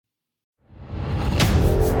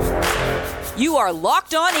You are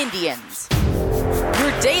Locked On Indians,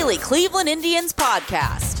 your daily Cleveland Indians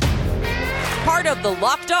podcast. Part of the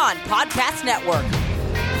Locked On Podcast Network,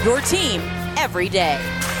 your team every day.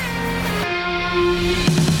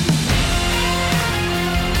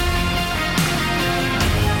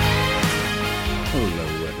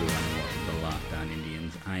 Hello, everyone, and welcome to Locked On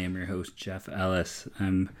Indians. I am your host, Jeff Ellis.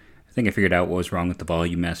 I think I figured out what was wrong with the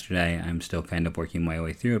volume yesterday. I'm still kind of working my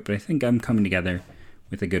way through it, but I think I'm coming together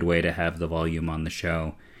with a good way to have the volume on the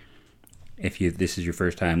show. If this is your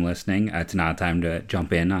first time listening, it's not time to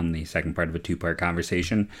jump in on the second part of a two-part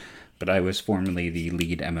conversation, but I was formerly the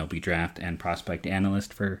lead MLB draft and prospect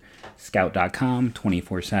analyst for Scout.com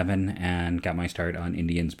 24/7 and got my start on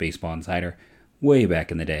Indians Baseball Insider way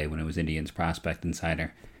back in the day when it was Indians Prospect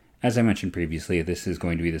Insider. As I mentioned previously, this is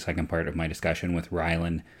going to be the second part of my discussion with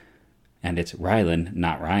Rylan, and it's Rylan,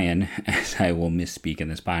 not Ryan, as I will misspeak in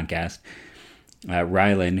this podcast.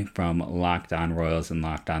 Rylan from Locked On Royals and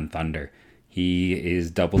Locked On Thunder. He is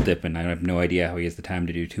double dipping. I have no idea how he has the time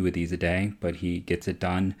to do two of these a day, but he gets it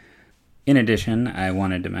done. In addition, I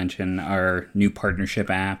wanted to mention our new partnership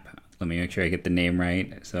app. Let me make sure I get the name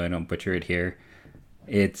right so I don't butcher it here.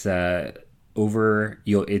 It's it's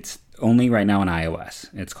only right now on iOS.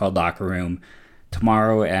 It's called Locker Room.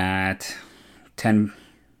 Tomorrow at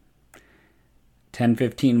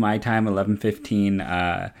 10:15 my time,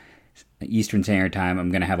 11:15 Eastern Standard Time,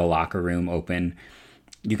 I'm going to have a locker room open.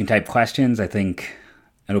 You can type questions. I think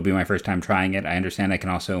it'll be my first time trying it. I understand I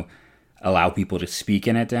can also allow people to speak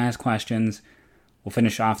in it to ask questions. We'll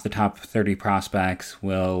finish off the top 30 prospects.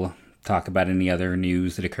 We'll talk about any other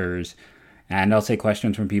news that occurs. And I'll take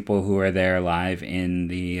questions from people who are there live in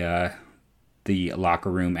the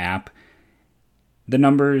locker room app. The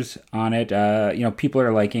numbers on it, people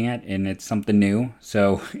are liking it, and it's something new.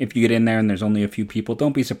 So if you get in there and there's only a few people,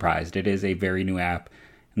 don't be surprised. It is a very new app,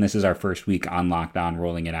 and this is our first week on Locked On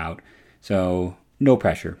rolling it out. So no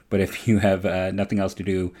pressure. But if you have nothing else to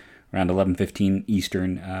do around 11:15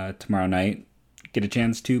 Eastern tomorrow night, get a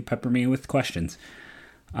chance to pepper me with questions.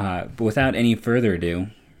 But without any further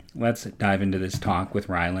ado, let's dive into this talk with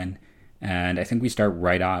Rylan. And I think we start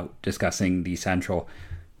right out discussing the Central.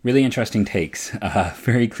 Really interesting takes.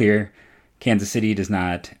 Very clear. Kansas City does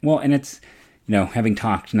not... Well, and it's, having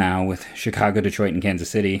talked now with Chicago, Detroit, and Kansas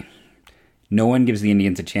City, no one gives the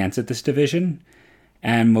Indians a chance at this division.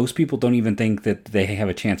 And most people don't even think that they have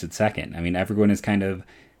a chance at second. I mean, everyone is kind of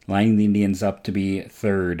lining the Indians up to be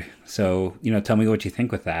third. So, tell me what you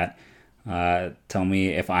think with that. Tell me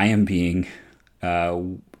if I am being,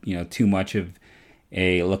 too much of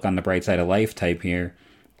a look on the bright side of life type here.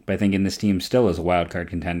 By thinking this team still is a wild card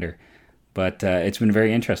contender. But it's been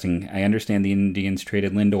very interesting. I understand the Indians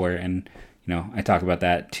traded Lindor, and I talk about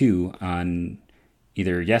that too on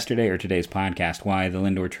either yesterday or today's podcast, why the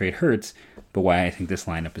Lindor trade hurts, but why I think this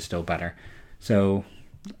lineup is still better. So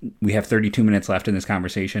we have 32 minutes left in this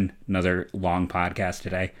conversation. Another long podcast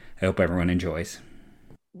today. I hope everyone enjoys.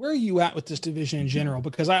 Where are you at with this division in general?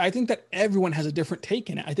 Because I think that everyone has a different take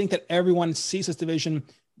in it. I think that everyone sees this division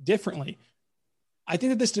differently. I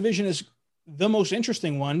think that this division is the most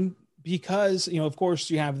interesting one because, of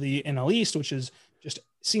course, you have the NL East, which is just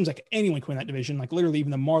seems like anyone can win that division. Like literally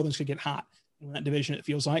even the Marlins could get hot in that division, it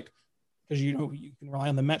feels like, because, you can rely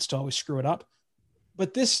on the Mets to always screw it up.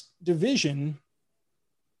 But this division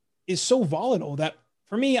is so volatile that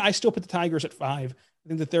for me, I still put the Tigers at 5. I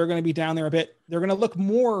think that they're going to be down there a bit. They're going to look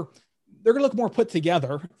more put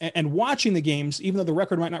together, and watching the games, even though the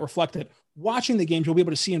record might not reflect it, watching the games, you'll be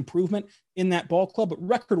able to see improvement in that ball club. But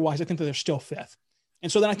record-wise, I think that they're still 5th.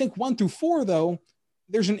 And so then I think 1 through 4, though,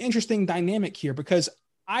 there's an interesting dynamic here because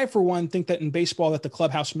I, for one, think that in baseball that the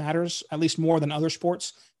clubhouse matters, at least more than other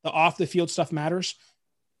sports. The off-the-field stuff matters.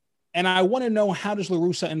 And I want to know, how does La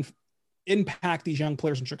Russa impact these young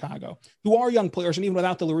players in Chicago, who are young players, and even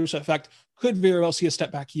without the La Russa effect, could very well see a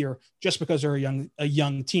step back here just because they're a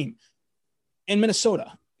young team. In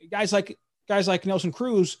Minnesota, guys like Nelson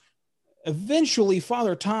Cruz, eventually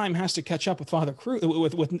Father Time has to catch up with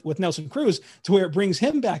with Nelson Cruz to where it brings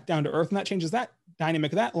him back down to earth, and that changes that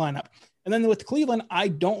dynamic of that lineup. And then with Cleveland, I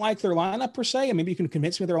don't like their lineup per se, and maybe you can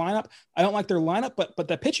convince me of their lineup. I don't like their lineup, but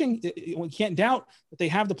the pitching, we can't doubt that they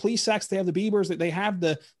have the Plesacks, they have the Biebers, that they have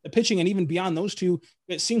the pitching, and even beyond those two,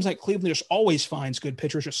 it seems like Cleveland just always finds good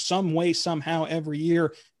pitchers, just some way, somehow, every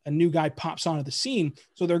year, a new guy pops onto the scene.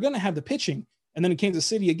 So they're going to have the pitching. And then in Kansas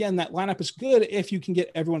City, again, that lineup is good if you can get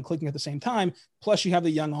everyone clicking at the same time. Plus, you have the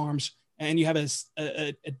young arms, and you have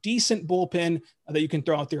a decent bullpen that you can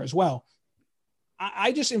throw out there as well.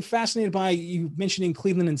 I just am fascinated by you mentioning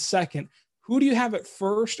Cleveland in second. Who do you have at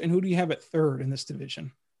first, and who do you have at third in this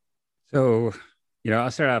division? So,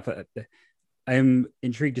 I'll start off. I'm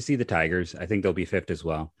intrigued to see the Tigers. I think they'll be fifth as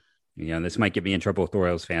well. This might get me in trouble with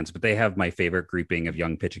Royals fans, but they have my favorite grouping of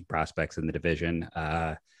young pitching prospects in the division.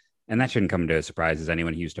 And that shouldn't come to a surprise as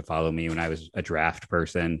anyone who used to follow me when I was a draft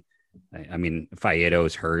person. I mean,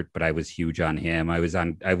 Faedo's hurt, but I was huge on him. I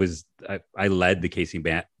led the Casey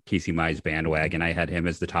Mize bandwagon. I had him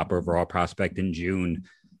as the top overall prospect in June,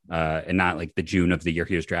 and not like the June of the year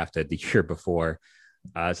he was drafted, the year before.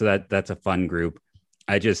 So that's a fun group.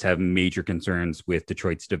 I just have major concerns with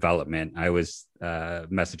Detroit's development. I was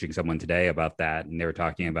messaging someone today about that, and they were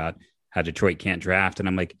talking about how Detroit can't draft. And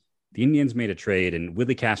I'm like, the Indians made a trade, and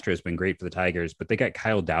Willie Castro has been great for the Tigers, but they got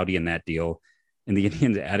Kyle Dowdy in that deal. And the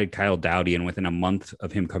Indians added Kyle Dowdy, and within a month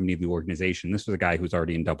of him coming to the organization, this was a guy who was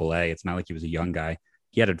already in Double-A. It's not like he was a young guy.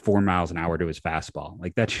 He added 4 miles an hour to his fastball.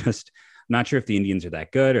 Like that just, I'm not sure if the Indians are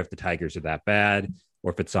that good or if the Tigers are that bad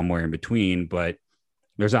or if it's somewhere in between, but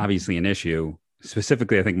there's obviously an issue.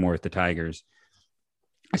 Specifically, I think more with the Tigers.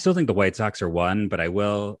 I still think the White Sox are one, but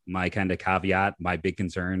my kind of caveat, my big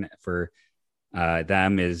concern for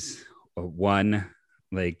them is one,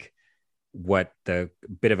 like what the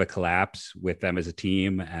bit of a collapse with them as a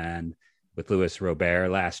team and with Luis Robert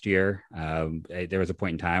last year. There was a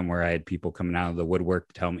point in time where I had people coming out of the woodwork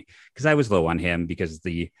to tell me, because I was low on him because of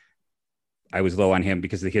the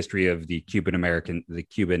history of the Cuban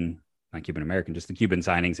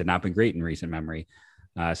signings had not been great in recent memory.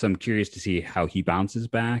 So I'm curious to see how he bounces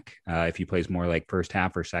back, if he plays more like first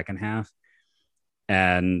half or second half.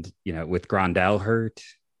 And, with Grandal hurt,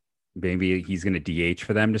 maybe he's going to DH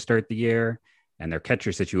for them to start the year. And their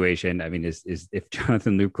catcher situation, I mean, is if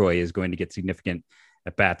Jonathan Lucroy is going to get significant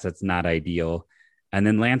at bats, that's not ideal. And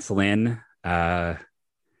then Lance Lynn, I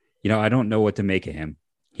don't know what to make of him.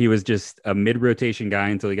 He was just a mid-rotation guy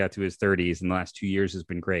until he got to his 30s, and the last 2 years has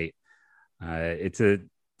been great. It's a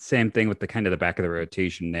same thing with the kind of the back of the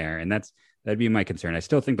rotation there. And that'd be my concern. I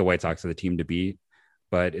still think the White Sox are the team to beat,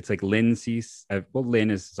 but it's like Lynn Cease. Lynn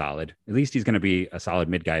is solid. At least he's going to be a solid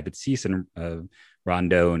mid guy, but Cease and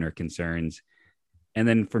Rondon are concerns. And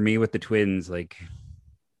then for me with the Twins, like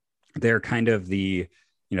they're kind of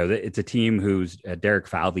it's a team who's Derek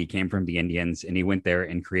Falvey came from the Indians, and he went there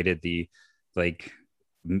and created the like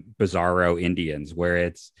bizarro Indians where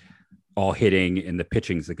it's all hitting and the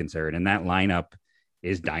pitching's the concern. And that lineup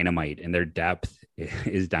is dynamite and their depth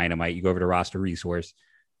is dynamite. You go over to Roster Resource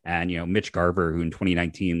and, Mitch Garver, who in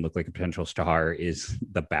 2019 looked like a potential star, is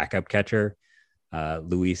the backup catcher.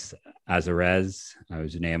 Luis Azarez,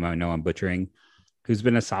 whose name I know I'm butchering, who's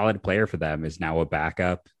been a solid player for them, is now a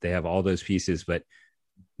backup. They have all those pieces, but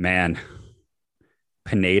man,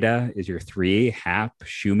 Pineda is your 3, Happ,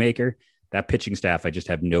 Shoemaker. That pitching staff, I just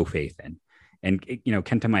have no faith in. And,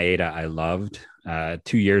 Kenta Maeda, I loved.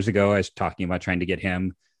 2 years ago, I was talking about trying to get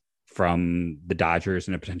him from the Dodgers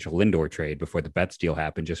in a potential Lindor trade before the Betts deal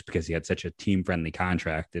happened, just because he had such a team-friendly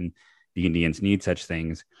contract and the Indians need such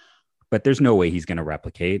things. But there's no way he's going to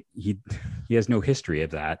replicate. He has no history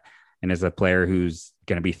of that. And as a player who's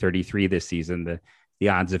going to be 33 this season, the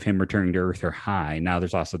odds of him returning to earth are high. Now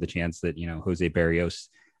there's also the chance that, Jose Barrios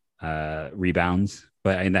rebounds.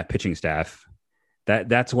 But in that pitching staff,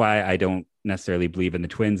 that's why I don't necessarily believe in the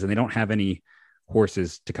Twins, and they don't have any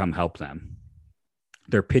horses to come help them.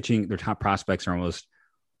 Their top prospects are almost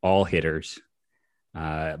all hitters.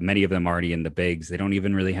 Many of them already in the bigs. They don't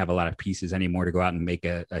even really have a lot of pieces anymore to go out and make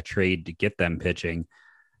a trade to get them pitching.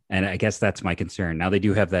 And I guess that's my concern. Now they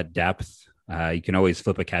do have that depth. You can always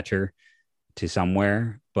flip a catcher to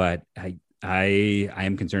somewhere, but I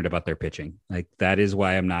am concerned about their pitching. Like that is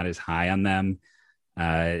why I'm not as high on them.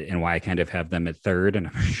 And why I kind of have them at third. And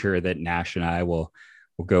I'm sure that Nash and I will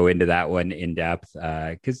go into that one in depth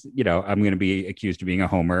because, I'm going to be accused of being a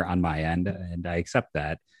homer on my end, and I accept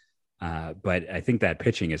that. But I think that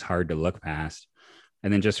pitching is hard to look past.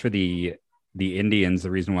 And then just for the Indians, the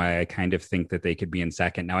reason why I kind of think that they could be in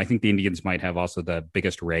second. Now, I think the Indians might have also the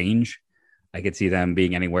biggest range. I could see them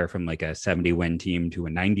being anywhere from like a 70-win team to a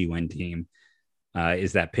 90-win team,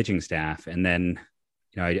 is that pitching staff. And then,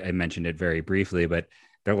 I mentioned it very briefly, but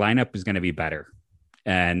their lineup is going to be better.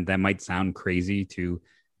 And that might sound crazy to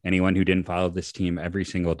anyone who didn't follow this team every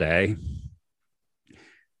single day.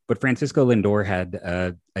 But Francisco Lindor had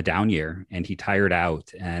a down year and he tired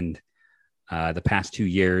out. And the past 2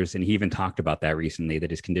 years, and he even talked about that recently,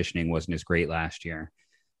 that his conditioning wasn't as great last year.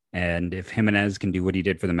 And if Jimenez can do what he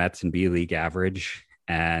did for the Mets and be league average,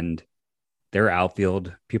 and their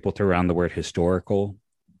outfield, people throw around the word historical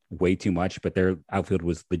way too much, but their outfield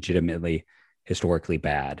was legitimately historically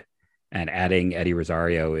bad. And adding Eddie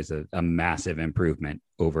Rosario is a massive improvement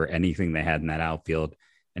over anything they had in that outfield.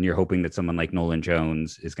 And you're hoping that someone like Nolan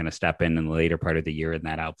Jones is going to step in the later part of the year in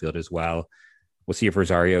that outfield as well. We'll see if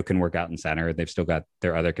Rosario can work out in center. They've still got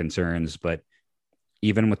their other concerns, but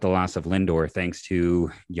even with the loss of Lindor, thanks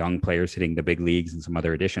to young players hitting the big leagues and some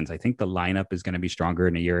other additions, I think the lineup is going to be stronger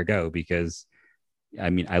than a year ago because, I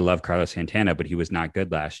mean, I love Carlos Santana, but he was not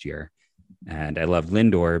good last year. And I love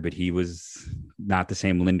Lindor, but he was not the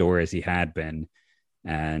same Lindor as he had been.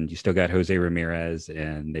 And you still got Jose Ramirez,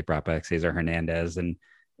 and they brought back Cesar Hernandez. And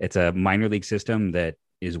it's a minor league system that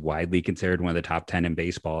is widely considered one of the top 10 in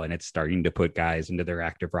baseball. And it's starting to put guys into their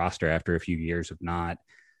active roster after a few years of not.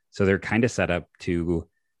 So they're kind of set up to,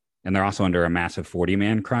 and they're also under a massive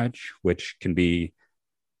 40-man crunch, which can be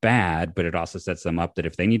bad, but it also sets them up that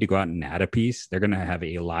if they need to go out and add a piece, they're going to have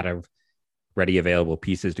a lot of ready available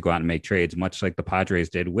pieces to go out and make trades, much like the Padres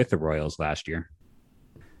did with the Royals last year.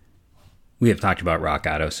 We have talked about Rock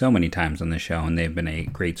Auto so many times on the show, and they've been a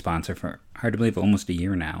great sponsor for, hard to believe, almost a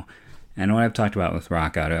year now. And what I've talked about with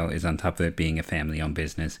Rock Auto is, on top of it being a family-owned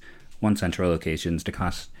business, one central locations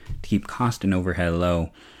to keep cost and overhead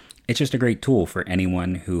low, it's just a great tool for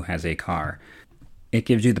anyone who has a car. It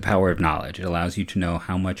gives you the power of knowledge. It allows you to know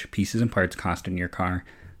how much pieces and parts cost in your car.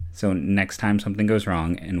 So next time something goes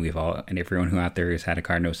wrong, and everyone who out there has had a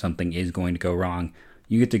car knows something is going to go wrong,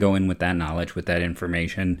 you get to go in with that knowledge, with that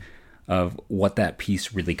information of what that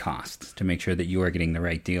piece really costs to make sure that you are getting the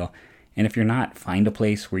right deal. And if you're not, find a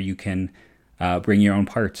place where you can bring your own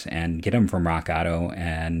parts and get them from Rock Auto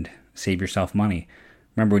and save yourself money.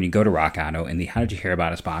 Remember, when you go to Rock Auto, in the How Did You Hear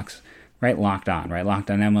About Us box, write Locked On, write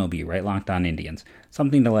Locked On MLB, write Locked On Indians.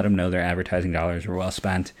 Something to let them know their advertising dollars were well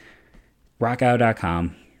spent.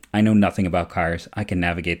 RockAuto.com. I know nothing about cars. I can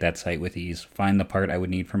navigate that site with ease, find the part I would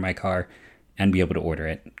need for my car, and be able to order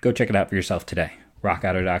it. Go check it out for yourself today.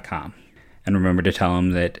 RockAuto.com. And remember to tell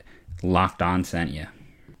them that Locked On sent you.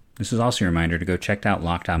 This is also a reminder to go check out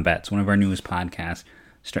Locked On Bets, one of our newest podcasts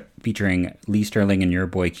featuring Lee Sterling and your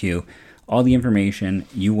boy Q. All the information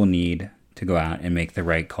you will need to go out and make the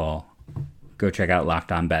right call. Go check out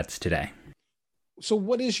Locked On Bets today. So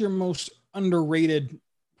what is your most underrated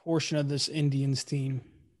portion of this Indians team?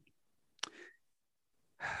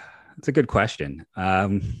 That's a good question. I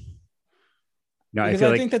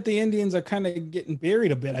think that the Indians are kind of getting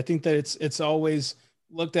buried a bit. I think that it's always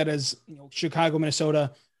looked at as, Chicago,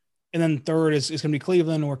 Minnesota, and then third is going to be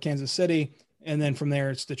Cleveland or Kansas City, and then from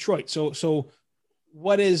there it's Detroit. So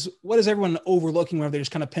what is everyone overlooking whenever they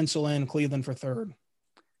just kind of pencil in Cleveland for third?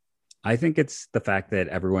 I think it's the fact that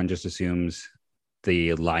everyone just assumes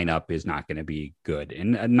the lineup is not going to be good,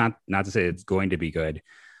 and not to say it's going to be good,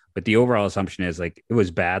 but the overall assumption is like it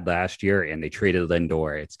was bad last year and they traded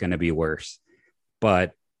Lindor. It's going to be worse.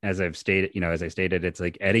 But as I stated, it's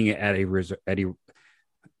like Eddie. I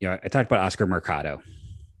talked about Oscar Mercado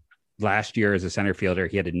last year as a center fielder.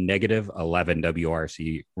 He had a negative 11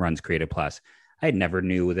 WRC runs created plus. I never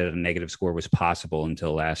knew that a negative score was possible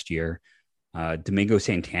until last year. Domingo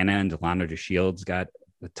Santana and Delano DeShields got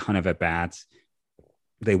a ton of at-bats.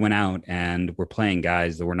 They went out and were playing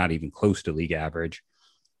guys that were not even close to league average.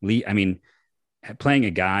 Playing a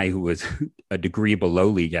guy who was a degree below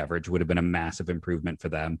league average would have been a massive improvement for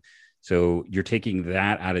them. So you're taking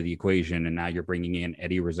that out of the equation, and now you're bringing in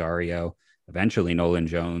Eddie Rosario, eventually Nolan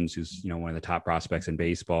Jones, who's one of the top prospects in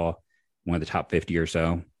baseball, one of the top 50 or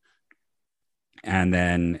so. And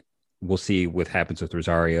then we'll see what happens with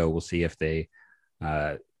Rosario. We'll see if they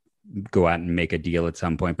go out and make a deal at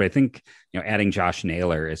some point. But I think adding Josh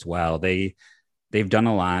Naylor as well, they've done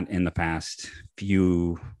a lot in the past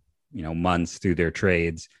few months through their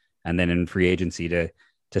trades, and then in free agency to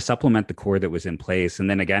supplement the core that was in place. And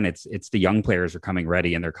then again, it's the young players are coming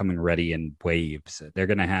ready, and they're coming ready in waves. They're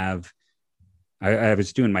going to have, I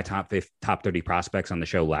was doing my top 30 prospects on the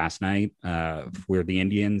show last night for the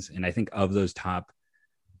Indians. And I think of those top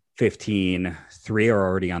 15, 3 are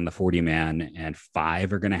already on the 40-man and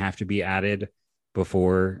 5 are going to have to be added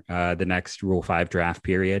before the next Rule 5 draft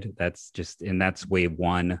period. That's wave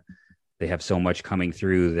 1. They have so much coming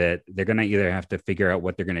through that they're going to either have to figure out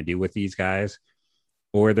what they're going to do with these guys,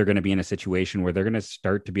 or they're going to be in a situation where they're going to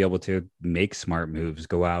start to be able to make smart moves,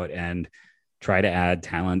 go out and try to add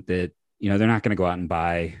talent that, they're not going to go out and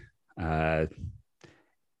buy.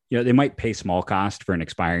 They might pay small cost for an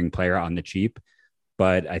expiring player on the cheap,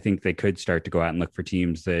 but I think they could start to go out and look for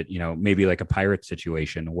teams that, maybe like a Pirates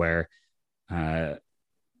situation where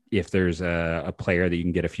if there's a player that you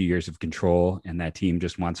can get a few years of control and that team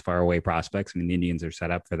just wants far away prospects, the Indians are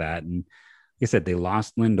set up for that. And like I said, they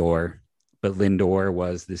lost Lindor, but Lindor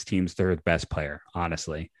was this team's third best player,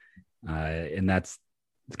 honestly. And that's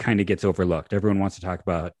kind of gets overlooked. Everyone wants to talk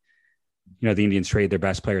about, the Indians trade their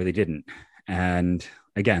best player. They didn't. And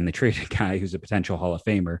again, they traded a guy who's a potential Hall of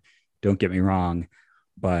Famer. Don't get me wrong,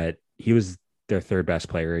 but he was their third best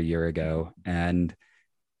player a year ago, and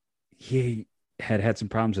he had some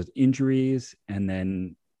problems with injuries and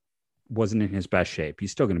then wasn't in his best shape.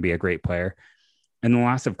 He's still going to be a great player. And the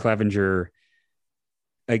loss of Clevenger,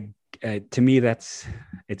 to me,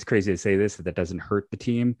 it's crazy to say this, that doesn't hurt the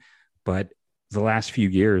team, but the last few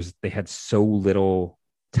years they had so little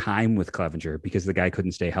time with Clevenger because the guy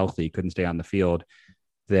couldn't stay healthy, couldn't stay on the field,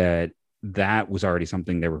 that was already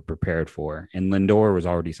something they were prepared for. And Lindor was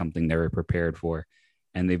already something they were prepared for.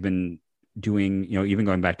 And they've been doing, even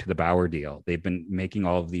going back to the Bauer deal, they've been making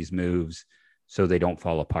all of these moves so they don't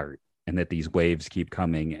fall apart and that these waves keep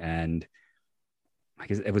coming. And I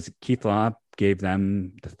guess it was Keith Law gave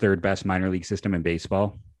them the third best minor league system in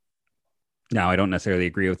baseball. Now, I don't necessarily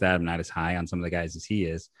agree with that. I'm not as high on some of the guys as he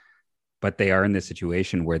is, but they are in this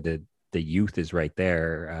situation where the youth is right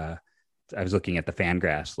there. I was looking at the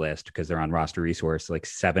Fangraphs list because they're on Roster Resource, like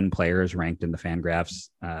 7 players ranked in the Fangraphs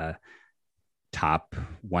top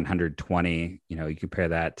 120. You compare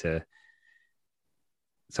that to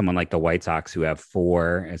someone like the White Sox, who have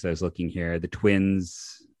 4, as I was looking here. The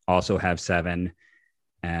Twins also have 7,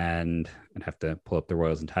 and I'd have to pull up the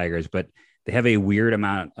Royals and Tigers, but they have a weird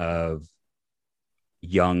amount of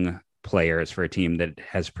young players for a team that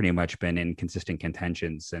has pretty much been in consistent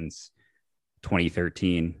contention since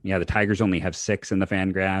 2013. Yeah, the Tigers only have 6 in the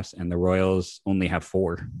Fangraphs, and the Royals only have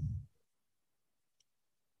 4.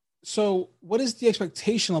 So what is the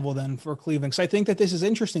expectation level then for Cleveland? Because I think that this is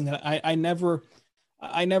interesting, that I never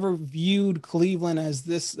viewed Cleveland as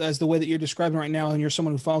the way that you're describing right now. And you're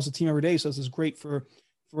someone who follows the team every day. So this is great for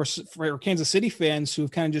Kansas City fans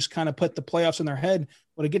who've kind of put the playoffs in their head.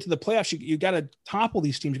 But to get to the playoffs, you got to topple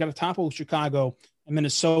these teams. You got to topple Chicago and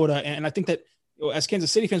Minnesota. And I think that as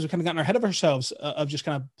Kansas City fans, we've kind of gotten ahead of ourselves of just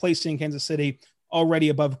kind of placing Kansas City already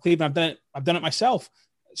above Cleveland. I've done it myself.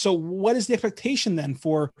 So what is the expectation then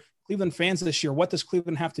for Cleveland fans this year? What does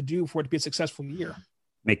Cleveland have to do for it to be a successful year?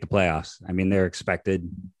 Make the playoffs. I mean, they're expected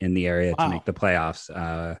in the area to make the playoffs.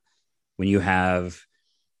 When you have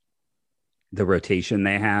the rotation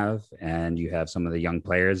they have, and you have some of the young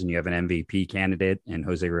players, and you have an MVP candidate in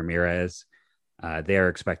Jose Ramirez, they are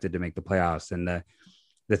expected to make the playoffs. And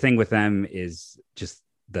the thing with them is just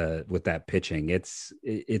with that pitching, it's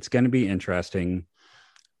going to be interesting.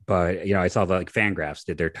 But, I saw the Fangraphs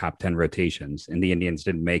did their top 10 rotations and the Indians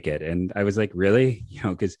didn't make it. And I was like, really?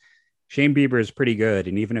 Because Shane Bieber is pretty good.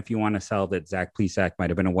 And even if you want to sell that Zach Plesac might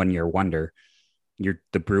have been a one-year wonder,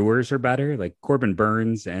 the Brewers are better. Like Corbin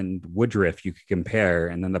Burns and Woodruff, you could compare.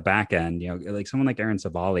 And then the back end, like someone like Aaron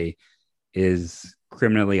Savali is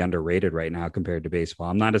criminally underrated right now compared to baseball.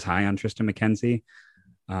 I'm not as high on Tristan McKenzie.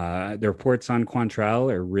 The reports on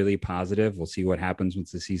Quantrill are really positive. We'll see what happens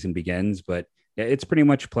once the season begins. But yeah, it's pretty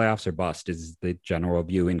much playoffs or bust is the general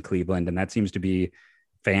view in Cleveland. And that seems to be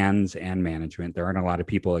fans and management. There aren't a lot of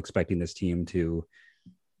people expecting this team to,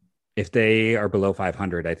 if they are below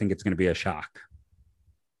 500, I think it's going to be a shock.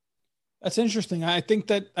 That's interesting. I think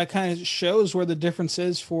that kind of shows where the difference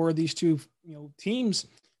is for these two teams,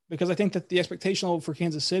 because I think that the expectation level for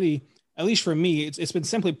Kansas City, at least for me, it's been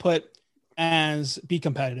simply put as be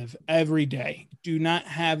competitive every day. Do not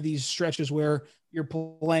have these stretches where you're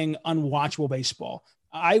playing unwatchable baseball.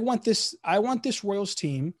 I want this Royals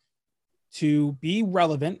team to be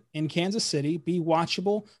relevant in Kansas City, be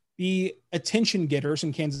watchable, be attention getters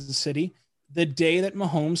in Kansas City the day that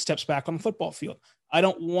Mahomes steps back on the football field. I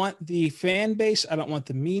don't want the fan base. I don't want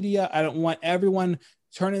the media. I don't want everyone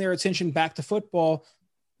turning their attention back to football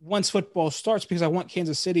once football starts, because I want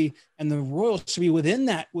Kansas City and the Royals to be within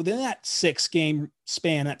that 6-game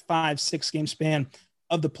span, that 5-6 game span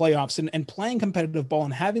of the playoffs, and playing competitive ball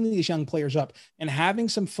and having these young players up and having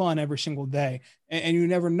some fun every single day. And you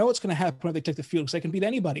never know what's going to happen when they take the field, because they can beat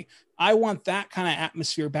anybody. I want that kind of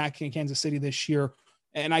atmosphere back in Kansas City this year.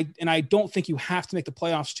 And I don't think you have to make the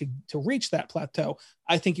playoffs to reach that plateau.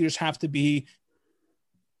 I think you just have to be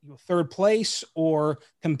third place or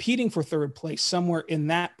competing for third place, somewhere in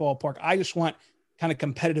that ballpark. I just want kind of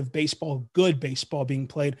competitive baseball, good baseball being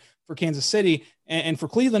played for Kansas City, and for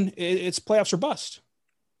Cleveland, it's playoffs or bust.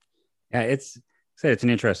 Yeah, it's an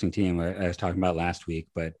interesting team. I was talking about last week,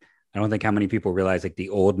 but I don't think how many people realize the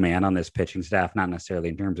old man on this pitching staff, not necessarily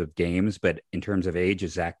in terms of games, but in terms of age,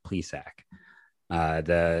 is Zach Plesac.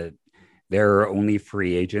 There are only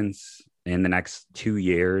free agents in the next 2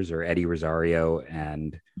 years are Eddie Rosario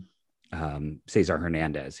and Cesar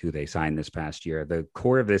Hernandez, who they signed this past year. The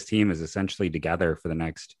core of this team is essentially together for the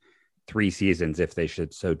next 3 seasons, if they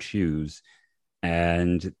should so choose.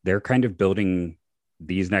 And they're kind of building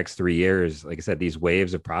these next 3 years. Like I said, these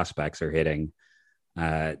waves of prospects are hitting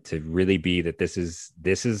to really be that this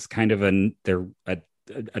is kind of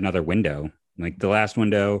another window Like the last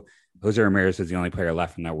window, Jose Ramirez was the only player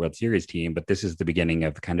left from that World Series team, but this is the beginning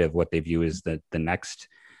of kind of what they view as the next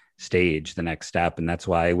stage, the next step. And that's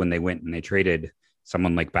why when they went and they traded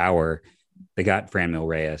someone like Bauer, they got Franmil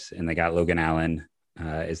Reyes and they got Logan Allen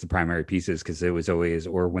as the primary pieces, because it was always,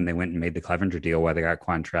 or when they went and made the Clevenger deal, why they got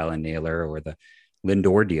Quantrill and Naylor, or the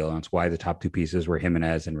Lindor deal. And that's why the top two pieces were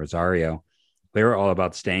Jimenez and Rosario. They were all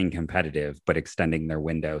about staying competitive, but extending their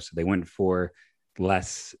window. So they went for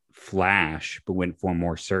less flash, but went for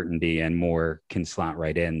more certainty and more can slot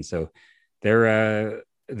right in. So their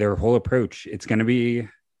whole approach, it's going to be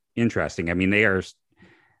interesting. I mean, they are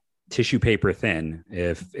tissue paper thin.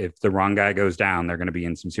 If the wrong guy goes down, they're going to be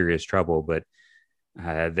in some serious trouble. But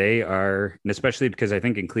they are, and especially because I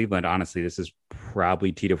think in Cleveland, honestly, this is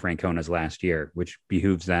probably Tito Francona's last year, which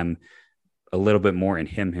behooves them a little bit more, and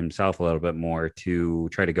him himself a little bit more, to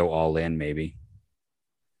try to go all in maybe.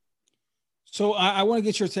 So I want to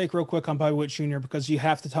get your take real quick on Bobby Witt Jr., because you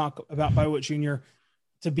have to talk about Bobby Witt Jr.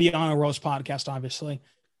 to be on a Royals podcast, obviously.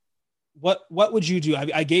 What would you do?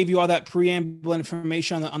 I gave you all that preamble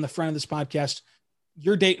information on the front of this podcast.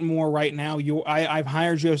 You're Dayton Moore right now. I've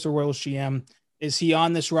hired you as the Royals GM. Is he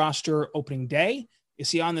on this roster opening day?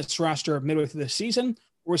 Is he on this roster midway through the season?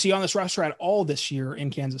 Or is he on this roster at all this year in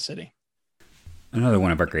Kansas City? Another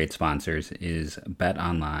one of our great sponsors is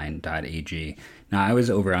betonline.ag. Now, I was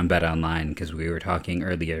over on BetOnline because we were talking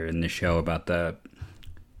earlier in the show about the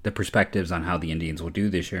perspectives on how the Indians will do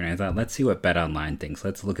this year. And I thought, let's see what BetOnline thinks.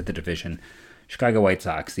 Let's look at the division. Chicago White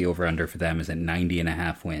Sox, the over-under for them is at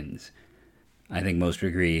 90.5 wins. I think most would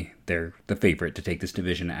agree they're the favorite to take this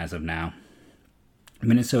division as of now.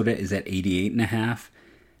 Minnesota is at 88.5.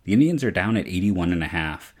 The Indians are down at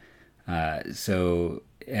 81.5.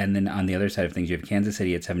 And then on the other side of things, you have Kansas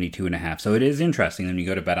City at 72.5. So it is interesting when you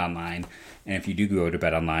go to BetOnline. And if you do go to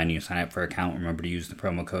BetOnline and you sign up for an account, remember to use the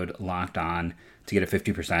promo code LOCKEDON to get a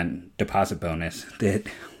 50% deposit bonus. That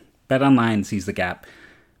BetOnline sees the gap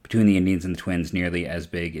between the Indians and the Twins nearly as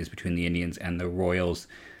big as between the Indians and the Royals.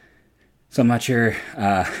 So I'm not sure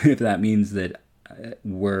if that means that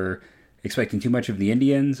we're expecting too much of the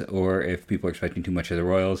Indians, or if people are expecting too much of the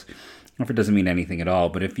Royals, or if it doesn't mean anything at all.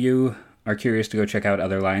 But if you are curious to go check out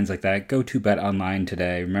other lines like that, go to BetOnline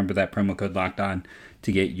today. Remember that promo code LOCKEDON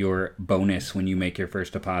to get your bonus when you make your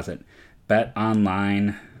first deposit.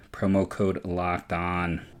 BetOnline, promo code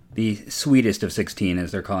LOCKEDON. The sweetest of 16,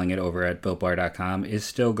 as they're calling it over at BuiltBar.com, is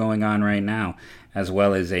still going on right now, as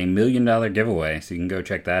well as a $1 million giveaway. So you can go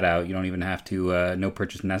check that out. You don't even have to, no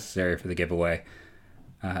purchase necessary for the giveaway.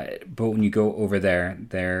 But when you go over there,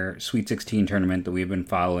 their Sweet 16 tournament that we've been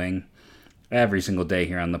following every single day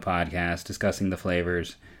here on the podcast, discussing the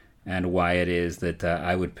flavors and why it is that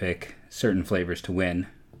I would pick certain flavors to win.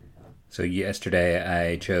 So yesterday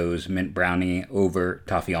I chose mint brownie over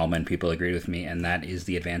toffee almond. People agreed with me, and that is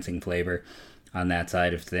the advancing flavor on that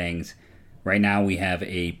side of things. Right now we have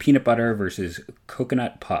a peanut butter versus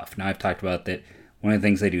coconut puff. Now, I've talked about that one of the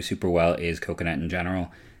things they do super well is coconut in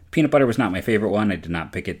general. Peanut butter was not my favorite one. I did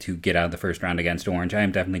not pick it to get out of the first round against orange. I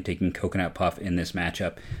am definitely taking coconut puff in this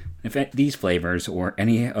matchup. If these flavors or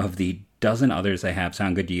any of the dozen others I have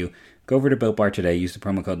sound good to you, go over to Built Bar today. Use the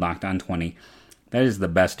promo code LOCKEDON20. That is the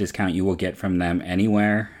best discount you will get from them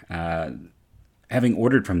anywhere. Having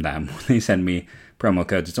ordered from them, when they send me promo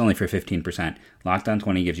codes, it's only for 15%.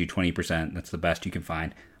 LOCKEDON20 gives you 20%. That's the best you can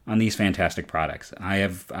find on these fantastic products.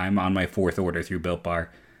 I'm on my fourth order through Built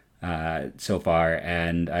Bar so far,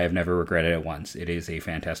 and I have never regretted it once. It is a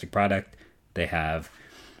fantastic product. They have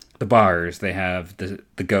the bars, they have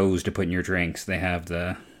the goes to put in your drinks, they have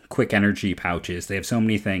the quick energy pouches, they have so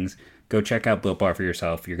many things. Go check out Built Bar for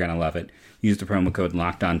yourself. You're going to love it. Use the promo code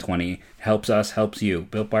LOCKEDON20. Helps us, helps you.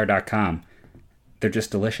 BuiltBar.com. They're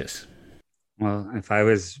just delicious. Well, if I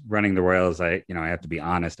was running the Royals, I have to be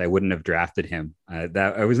honest, I wouldn't have drafted him.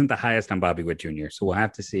 That I wasn't the highest on Bobby Witt Jr., so we'll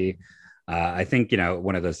have to see. I think,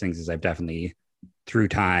 one of those things is I've definitely, through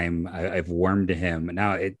time, I've warmed to him.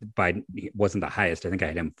 Now, it wasn't the highest. I think I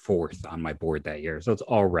had him fourth on my board that year. So it's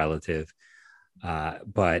all relative.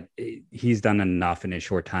 But he's done enough in a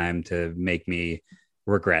short time to make me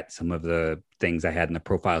regret some of the things I had in the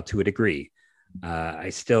profile to a degree.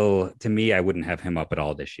 To me, I wouldn't have him up at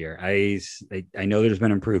all this year. I know there's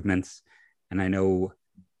been improvements, and I know,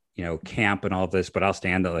 camp and all this, but I'll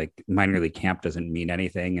stand that like minor league camp doesn't mean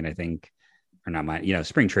anything. And I think, or not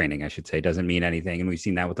spring training, I should say, doesn't mean anything. And we've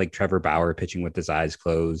seen that with like Trevor Bauer pitching with his eyes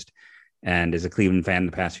closed. And as a Cleveland fan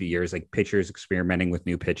the past few years, like pitchers experimenting with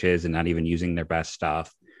new pitches and not even using their best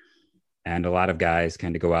stuff. And a lot of guys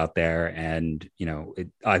kind of go out there and,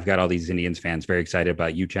 I've got all these Indians fans very excited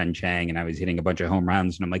about Yu Chen Chang, and I was hitting a bunch of home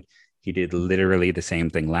runs. And I'm like, he did literally the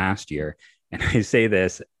same thing last year. And I say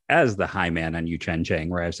this as the high man on Yu Chen Chang,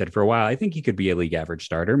 where I've said for a while, I think he could be a league average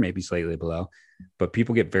starter, maybe slightly below, but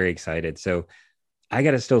people get very excited. So I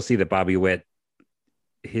got to still see that Bobby Witt,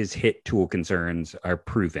 his hit tool concerns are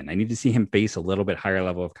proven. I need to see him face a little bit higher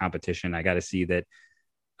level of competition. I got to see that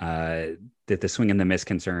that the swing and the miss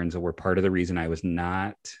concerns were part of the reason I was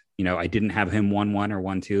not, I didn't have him 1-1 or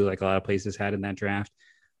 1-2 like a lot of places had in that draft.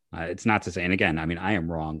 It's not to say, and again, I mean, I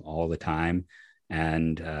am wrong all the time,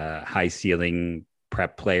 and high ceiling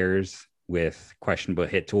prep players with questionable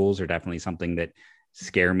hit tools are definitely something that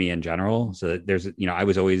scare me in general. So there's, I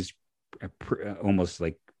was always almost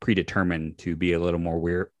like predetermined to be a little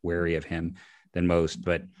more wary of him than most,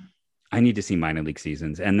 but I need to see minor league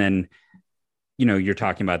seasons. And then, you're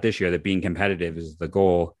talking about this year that being competitive is the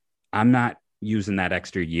goal. I'm not using that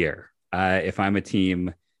extra year. If I'm a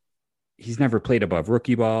team, he's never played above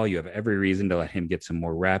rookie ball. You have every reason to let him get some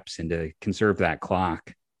more reps and to conserve that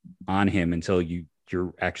clock on him until you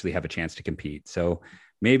actually have a chance to compete. So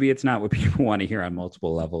maybe it's not what people want to hear on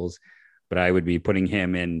multiple levels, but I would be putting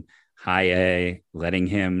him in high A, letting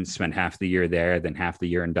him spend half the year there, then half the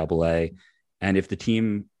year in double A. And if the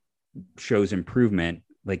team shows improvement,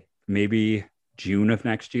 like maybe June of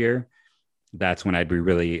next year, that's when I'd be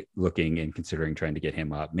really looking and considering trying to get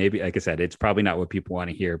him up. Maybe, like I said, it's probably not what people want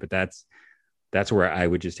to hear, but that's where I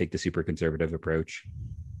would just take the super conservative approach.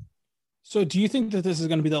 So do you think that this is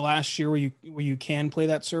going to be the last year where you can play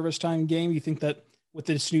that service time game? You think that with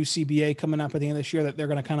this new CBA coming up at the end of this year that they're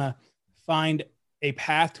going to kind of find a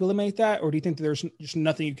path to eliminate that? Or do you think that there's just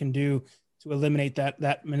nothing you can do to eliminate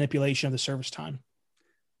that manipulation of the service time?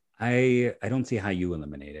 I don't see how you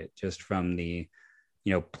eliminate it just from the,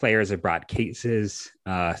 players have brought cases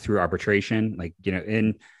through arbitration,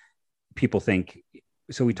 and people think,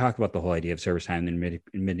 so we talk about the whole idea of service time and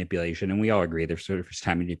manipulation, and we all agree there's service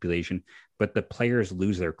time manipulation, but the players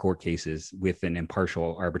lose their court cases with an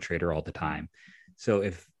impartial arbitrator all the time. So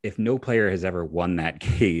if no player has ever won that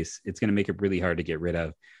case, it's going to make it really hard to get rid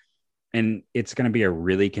of. And it's going to be a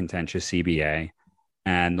really contentious CBA.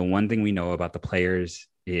 And the one thing we know about the players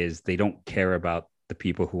is they don't care about the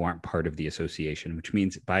people who aren't part of the association, which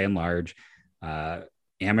means by and large,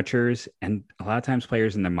 amateurs and a lot of times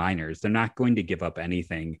players in the minors, they're not going to give up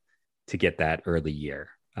anything to get that early year.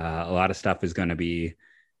 A lot of stuff is going to be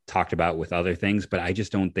talked about with other things, but I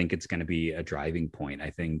just don't think it's going to be a driving point.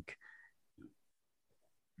 I think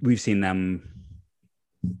we've seen them,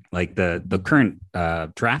 like the current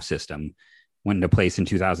draft system went into place in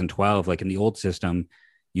 2012. Like in the old system,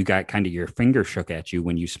 you got kind of your finger shook at you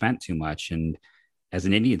when you spent too much. And as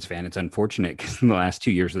an Indians fan, it's unfortunate because in the last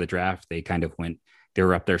 2 years of the draft, they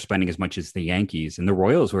were up there spending as much as the Yankees, and the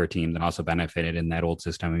Royals were a team that also benefited in that old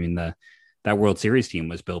system. I mean, that World Series team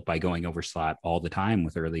was built by going over slot all the time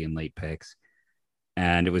with early and late picks.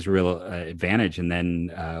 And it was a real advantage. And then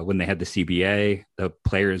when they had the CBA, the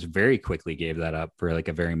players very quickly gave that up for like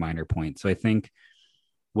a very minor point. So I think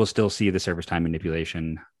we'll still see the service time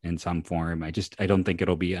manipulation in some form. I don't think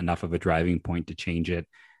it'll be enough of a driving point to change it.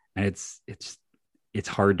 And it's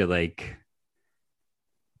hard to like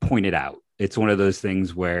point it out. It's one of those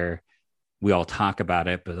things where we all talk about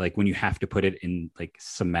it, but like when you have to put it in like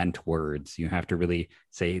cement words, you have to really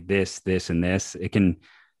say this, and this. It can,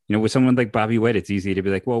 with someone like Bobby Witt, it's easy to be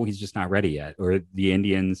like, well, he's just not ready yet. Or the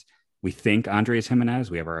Indians, we think Andres Gimenez,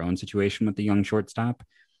 we have our own situation with the young shortstop.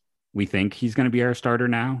 We think he's going to be our starter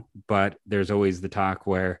now, but there's always the talk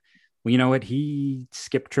where, well, you know what? He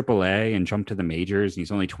skipped AAA and jumped to the majors, and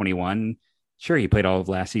he's only 21. Sure, he played all of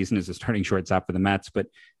last season as a starting shortstop for the Mets, but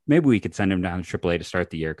maybe we could send him down to AAA to start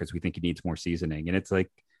the year because we think he needs more seasoning. And it's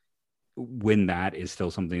like, when that is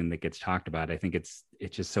still something that gets talked about, I think it's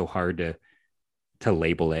just so hard to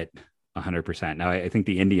label it 100%. Now, I think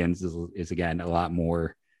the Indians is again a lot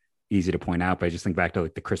more easy to point out, but I just think back to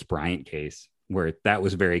like the Chris Bryant case where that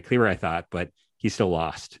was very clear, I thought, but he still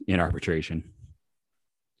lost in arbitration.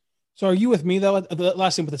 So are you with me though? The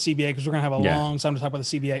last thing with the CBA, because we're going to have a long time to talk about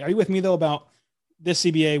the CBA. Are you with me though about this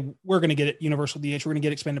CBA? We're going to get it universal DH. We're going to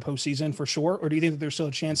get expanded postseason for sure. Or do you think that there's still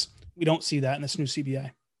a chance we don't see that in this new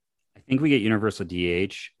CBA? I think we get universal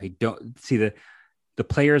DH. I don't see the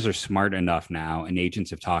players are smart enough now, and agents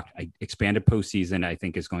have talked. Expanded postseason, I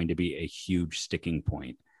think, is going to be a huge sticking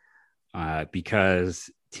point because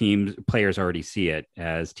players already see it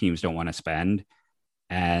as teams don't want to spend.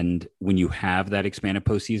 And when you have that expanded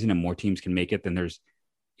postseason and more teams can make it, then there's,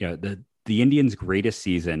 the Indians' greatest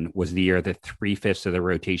season was the year that 3/5 of the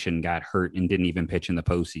rotation got hurt and didn't even pitch in the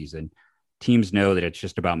postseason. Teams know that it's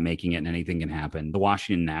just about making it and anything can happen. The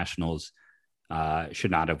Washington Nationals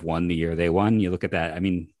should not have won the year they won. You look at that. I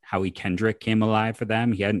mean, Howie Kendrick came alive for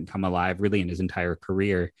them. He hadn't come alive really in his entire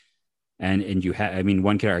career. And I mean,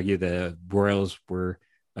 one could argue the Royals were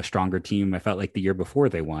a stronger team. I felt like the year before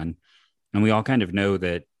they won. And we all kind of know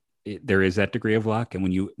that there is that degree of luck. And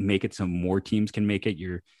when you make it so more teams can make it,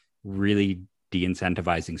 you're really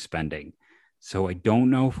de-incentivizing spending. So I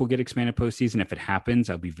don't know if we'll get expanded postseason. If it happens,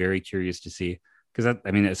 I'll be very curious to see. Because,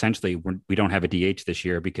 I mean, essentially, we don't have a DH this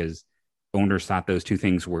year because owners thought those two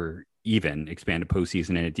things were even, expanded postseason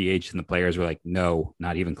and a DH. And the players were like, no,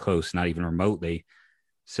 not even close, not even remotely.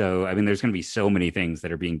 So, I mean, there's going to be so many things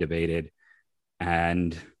that are being debated.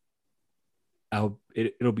 And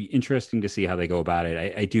it'll be interesting to see how they go about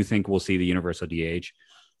it. I do think we'll see the universal DH,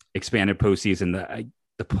 expanded postseason.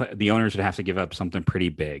 The owners would have to give up something pretty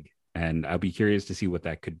big, and I'll be curious to see what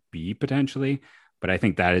that could be potentially. But I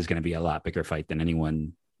think that is going to be a lot bigger fight than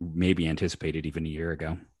anyone maybe anticipated even a year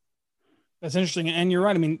ago. That's interesting, and you're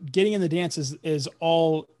right. I mean, getting in the dance is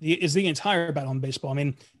the entire battle in baseball. I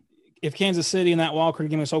mean, if Kansas City in that wild card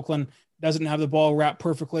game against Oakland doesn't have the ball wrapped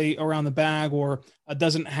perfectly around the bag, or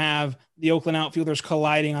doesn't have the Oakland outfielders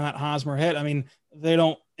colliding on that Hosmer hit, I mean, they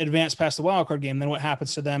don't advance past the wild card game. Then what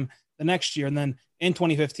happens to them the next year? And then in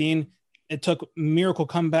 2015, it took miracle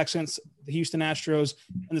comebacks against the Houston Astros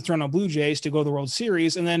and the Toronto Blue Jays to go to the World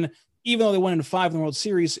Series. And then even though they went into 5 in the World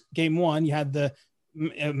Series, game 1, you had the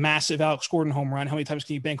massive Alex Gordon home run. How many times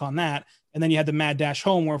can you bank on that? And then you had the mad dash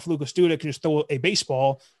home where if Lucas Duda can just throw a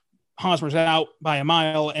baseball, Hosmer's out by a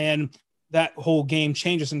mile, and that whole game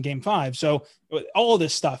changes in game 5. So all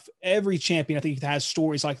this stuff, every champion, I think, has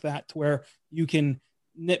stories like that to where you can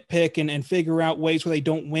nitpick and figure out ways where they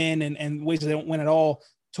don't win and ways that they don't win at all,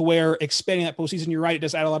 to where expanding that postseason, you're right, it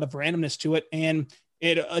does add a lot of randomness to it. And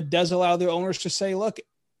it does allow the owners to say, look,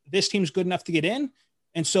 this team's good enough to get in.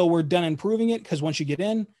 And so we're done improving it, because once you get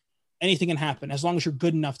in, anything can happen as long as you're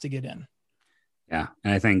good enough to get in. Yeah.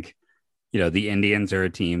 And I think, the Indians are a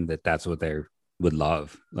team that's what they would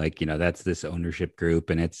love. Like, that's this ownership group.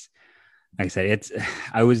 And it's, like I said,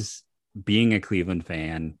 I was being a Cleveland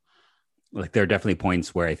fan. Like, there are definitely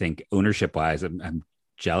points where I think ownership wise, I'm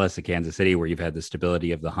jealous of Kansas City, where you've had the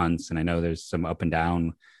stability of the Hunts. And I know there's some up and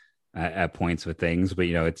down at points with things, but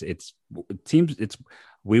it seems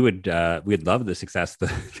we'd love the success the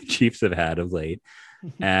Chiefs have had of late.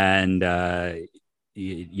 And,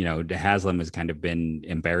 Haslam has kind of been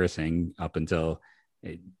embarrassing up until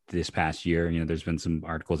this past year. There's been some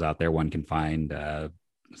articles out there one can find.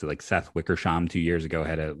 So like Seth Wickersham 2 years ago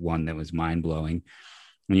had one that was mind blowing.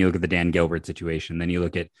 When you look at the Dan Gilbert situation, then you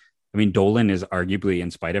look at, Dolan is arguably, in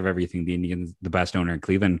spite of everything, the Indians, the best owner in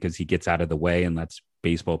Cleveland, because he gets out of the way and lets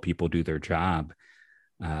baseball people do their job.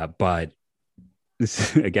 But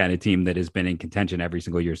this, again, a team that has been in contention every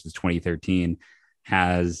single year since 2013,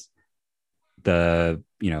 has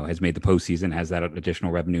made the postseason, has that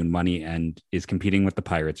additional revenue and money, and is competing with the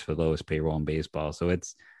Pirates for the lowest payroll in baseball. So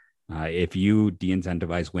it's, if you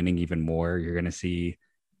de-incentivize winning even more, you're going to see,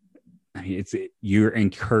 you're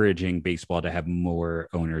encouraging baseball to have more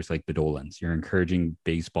owners like the Dolans. You're encouraging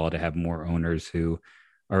baseball to have more owners who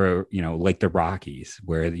are, like the Rockies,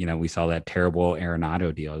 where, we saw that terrible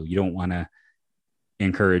Arenado deal. You don't want to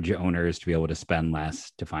encourage owners to be able to spend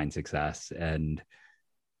less to find success. And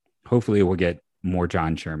hopefully we'll get more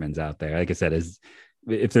John Shermans out there. Like I said,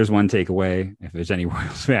 if there's one takeaway, if there's any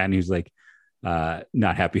Royals fan who's like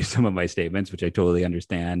not happy with some of my statements, which I totally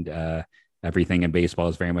understand, everything in baseball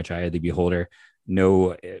is very much eye of the beholder.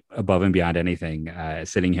 No, above and beyond anything,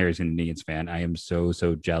 sitting here as an Indians fan, I am so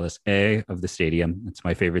jealous of the stadium. It's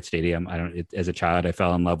my favorite stadium. As a child, I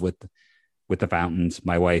fell in love with the fountains.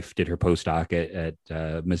 My wife did her postdoc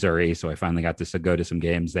at Missouri, so I finally got to go to some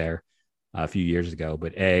games there a few years ago.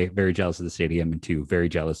 But A, very jealous of the stadium, and 2, very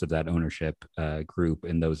jealous of that ownership group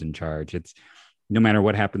and those in charge. It's, no matter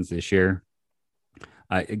what happens this year,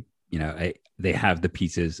 they have the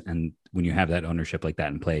pieces, and when you have that ownership like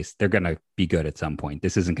that in place, they're going to be good at some point.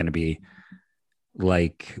 This isn't going to be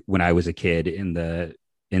like when I was a kid in the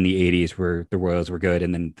 80s, where the Royals were good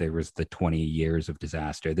and then there was the 20 years of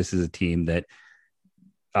disaster. This is a team that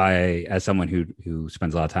as someone who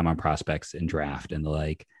spends a lot of time on prospects and draft and the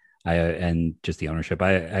like, and just the ownership,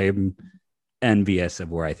 I am envious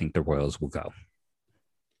of where I think the Royals will go.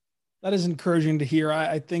 That is encouraging to hear.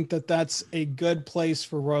 I think that's a good place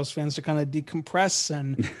for Royals fans to kind of decompress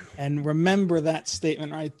and remember that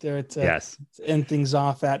statement right there to end things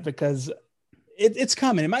off at, because it's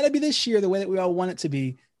coming. It might not be this year the way that we all want it to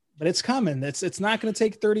be, but it's coming. It's not going to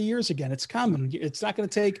take 30 years again. It's coming. It's not going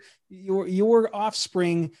to take your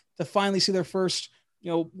offspring to finally see their first,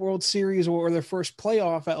 World Series or their first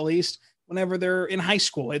playoff, at least whenever they're in high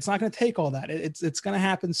school. It's not going to take all that. It's going to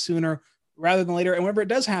happen sooner rather than later. And whenever it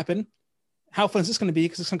does happen, how fun is this going to be?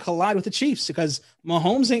 Because it's going to collide with the Chiefs, because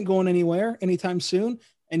Mahomes ain't going anywhere anytime soon.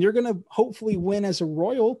 And you're going to hopefully win as a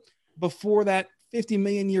Royal before that 50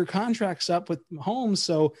 million year contract's up with Mahomes.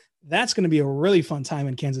 So that's going to be a really fun time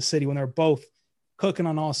in Kansas City when they're both cooking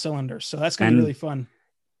on all cylinders. So that's going to be really fun.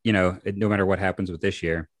 You know, no matter what happens with this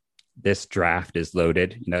year, this draft is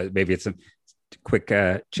loaded. You know, maybe it's a quick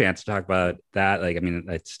chance to talk about that. Like, I mean,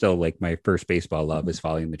 it's still like my first baseball love is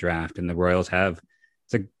following the draft, and the Royals have,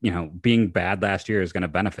 being bad last year is going to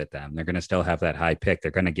benefit them. They're going to still have that high pick.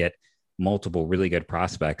 They're going to get multiple really good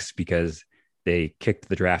prospects because they kicked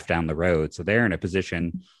the draft down the road. So they're in a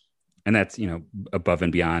position, and that's, you know, above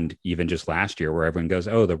and beyond even just last year, where everyone goes,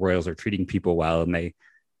 oh, the Royals are treating people well. And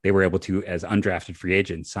they were able to, as undrafted free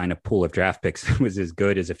agents, sign a pool of draft picks that was as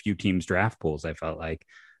good as a few teams' draft pools, I felt like.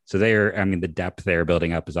 So the depth they're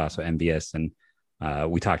building up is also envious. And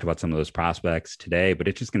we talked about some of those prospects today, but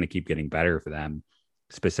it's just going to keep getting better for them,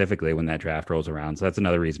 specifically when that draft rolls around. So that's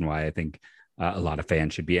another reason why I think a lot of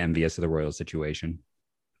fans should be envious of the Royals situation.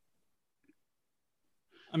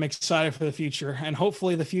 I'm excited for the future, and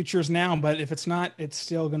hopefully the future is now, but if it's not, it's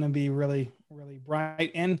still going to be really, really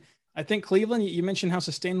bright. And I think Cleveland, you mentioned how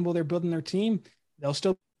sustainable they're building their team. They'll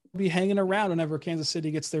still be hanging around whenever Kansas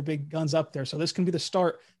City gets their big guns up there. So this can be the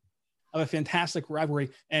start of a fantastic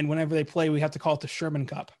rivalry. And whenever they play, we have to call it the Sherman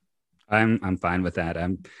Cup. I'm fine with that.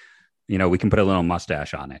 We can put a little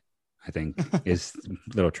mustache on it, I think, is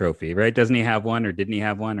little trophy, right? Doesn't he have one, or didn't he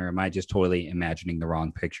have one? Or am I just totally imagining the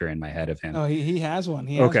wrong picture in my head of him? Oh, he has one.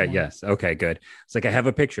 Yes. Okay, good. It's like, I have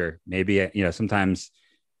a picture. Maybe, sometimes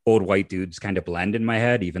old white dudes kind of blend in my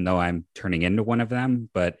head, even though I'm turning into one of them.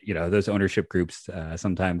 But, those ownership groups,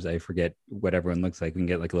 sometimes I forget what everyone looks like. We can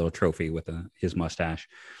get like a little trophy with his mustache.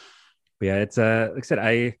 But yeah, it's like I said,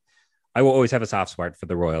 I will always have a soft spot for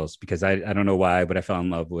the Royals, because I don't know why, but I fell in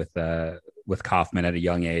love with Kauffman at a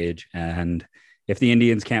young age. And if the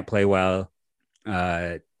Indians can't play well,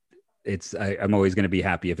 I'm always going to be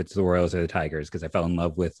happy if it's the Royals or the Tigers, because I fell in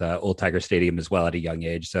love with Old Tiger Stadium as well at a young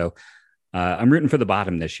age. So I'm rooting for the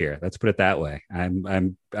bottom this year. Let's put it that way. I'm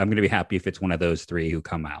going to be happy if it's one of those three who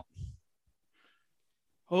come out.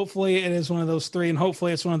 Hopefully it is one of those three, and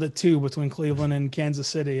hopefully it's one of the two between Cleveland and Kansas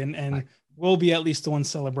City, and we'll be at least the one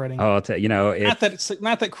celebrating. Oh, I'll tell you, not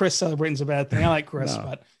that Chris celebrating is a bad thing. I like Chris, no.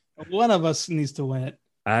 But one of us needs to win it.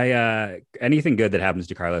 Anything good that happens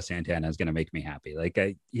to Carlos Santana is going to make me happy. Like,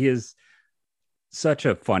 he is such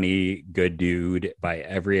a funny, good dude by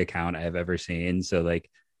every account I've ever seen. So like,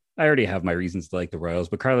 I already have my reasons to like the Royals,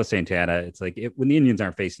 but Carlos Santana, it's like, when the Indians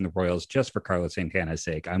aren't facing the Royals, just for Carlos Santana's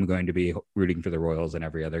sake, I'm going to be rooting for the Royals in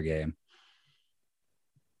every other game.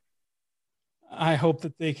 I hope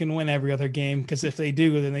that they can win every other game, because if they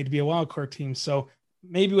do, then they'd be a wild card team. So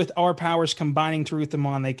maybe with our powers combining to root them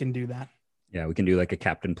on, they can do that. Yeah, we can do like a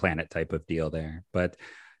Captain Planet type of deal there. But,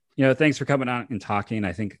 thanks for coming on and talking.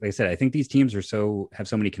 I think, like I said, I think these teams have so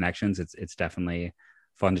many connections. It's definitely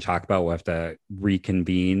fun to talk about. We'll have to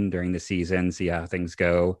reconvene during the season, see how things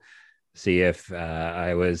go, see if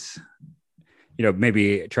I was,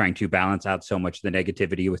 maybe trying to balance out so much of the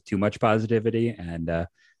negativity with too much positivity. And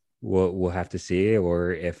we'll have to see,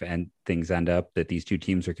 or if things end up that these two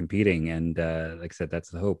teams are competing. And like I said, that's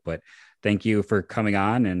the hope. But thank you for coming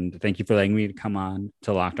on, and thank you for letting me to come on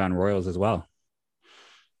to Locked On Royals as well.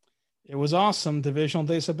 It was awesome. Divisional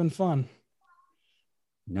days have been fun.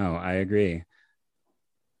 No, I agree.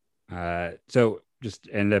 So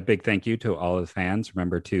and a big thank you to all of the fans.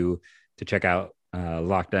 Remember to check out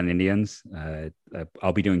Locked On Indians.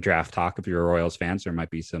 I'll be doing draft talk. If you're a Royals fan, so there might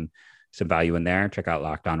be some value in there. Check out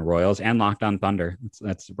Locked On Royals and Locked On Thunder.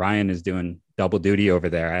 That's Ryan is doing double duty over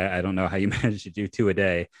there. I don't know how you manage to do two a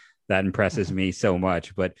day. That impresses me so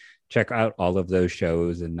much. But check out all of those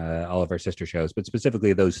shows and all of our sister shows, but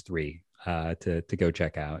specifically those three to go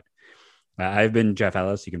check out. I've been Jeff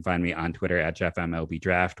Ellis. You can find me on Twitter at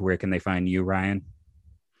JeffMLBDraft. Where can they find you, Ryan?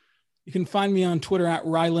 You can find me on Twitter at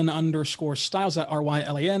Rylan_Stiles, at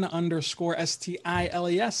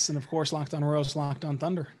RYLAN_STILES. And of course, Locked On Royals, Locked On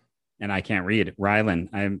Thunder. And I can't read Rylan.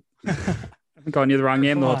 I've been calling you the wrong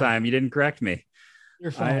name the whole time. You didn't correct me.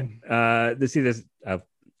 You're fine. This is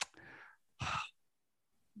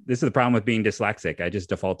the problem with being dyslexic. I just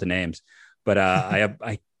default to names, but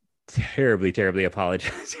I terribly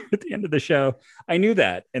apologize at the end of the show. I knew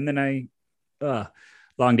that, and then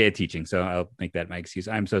long day of teaching, so I'll make that my excuse.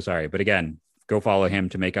 I'm so sorry, but again, go follow him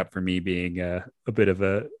to make up for me being a bit of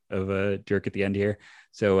a jerk at the end here.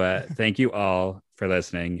 So thank you all for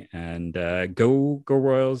listening, and go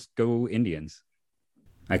Royals, go Indians.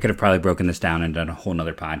 I could have probably broken this down and done a whole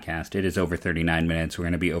nother podcast. It is over 39 minutes. We're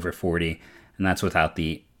going to be over 40, and that's without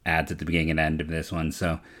the ads at the beginning and end of this one.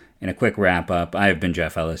 So In a quick wrap up, I have been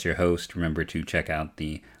Jeff Ellis, your host. Remember to check out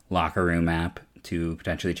the Locker Room app to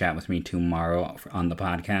potentially chat with me tomorrow on the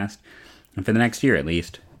podcast. And for the next year at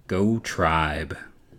least, go Tribe.